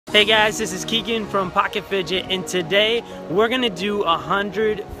Hey guys, this is Keegan from Pocket Fidget, and today we're gonna do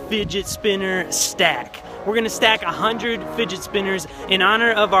 100 fidget spinner stack. We're gonna stack 100 fidget spinners in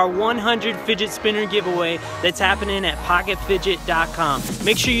honor of our 100 fidget spinner giveaway that's happening at pocketfidget.com.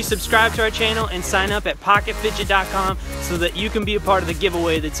 Make sure you subscribe to our channel and sign up at pocketfidget.com so that you can be a part of the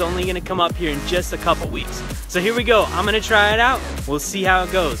giveaway that's only gonna come up here in just a couple weeks. So here we go. I'm gonna try it out. We'll see how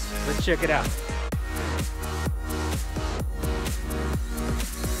it goes. Let's check it out.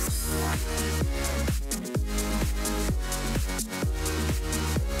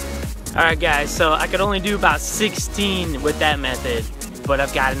 Alright guys, so I could only do about 16 with that method, but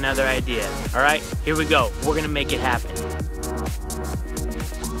I've got another idea. Alright, here we go. We're gonna make it happen.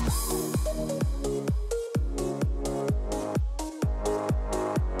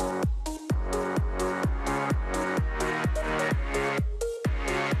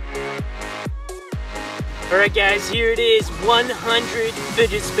 Alright guys, here it is, 100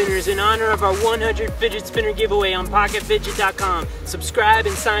 fidget spinners in honor of our 100 fidget spinner giveaway on pocketfidget.com. Subscribe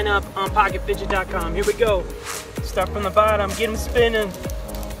and sign up on pocketfidget.com. Here we go. Start from the bottom, get them spinning.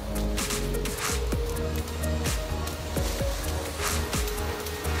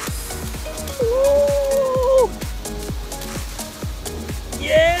 Ooh.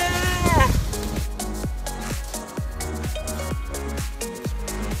 Yeah!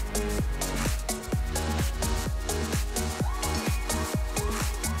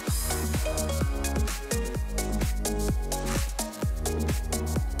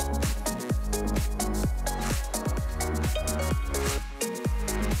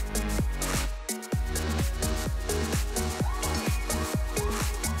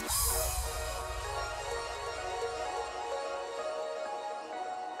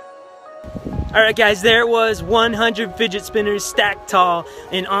 Alright guys, there it was, 100 fidget spinners stacked tall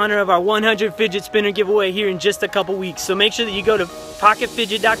in honor of our 100 fidget spinner giveaway here in just a couple weeks. So make sure that you go to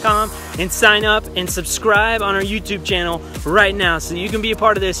pocketfidget.com and sign up and subscribe on our YouTube channel right now so you can be a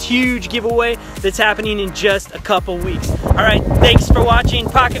part of this huge giveaway that's happening in just a couple weeks. Alright, thanks for watching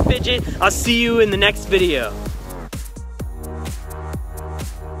Pocket Fidget. I'll see you in the next video.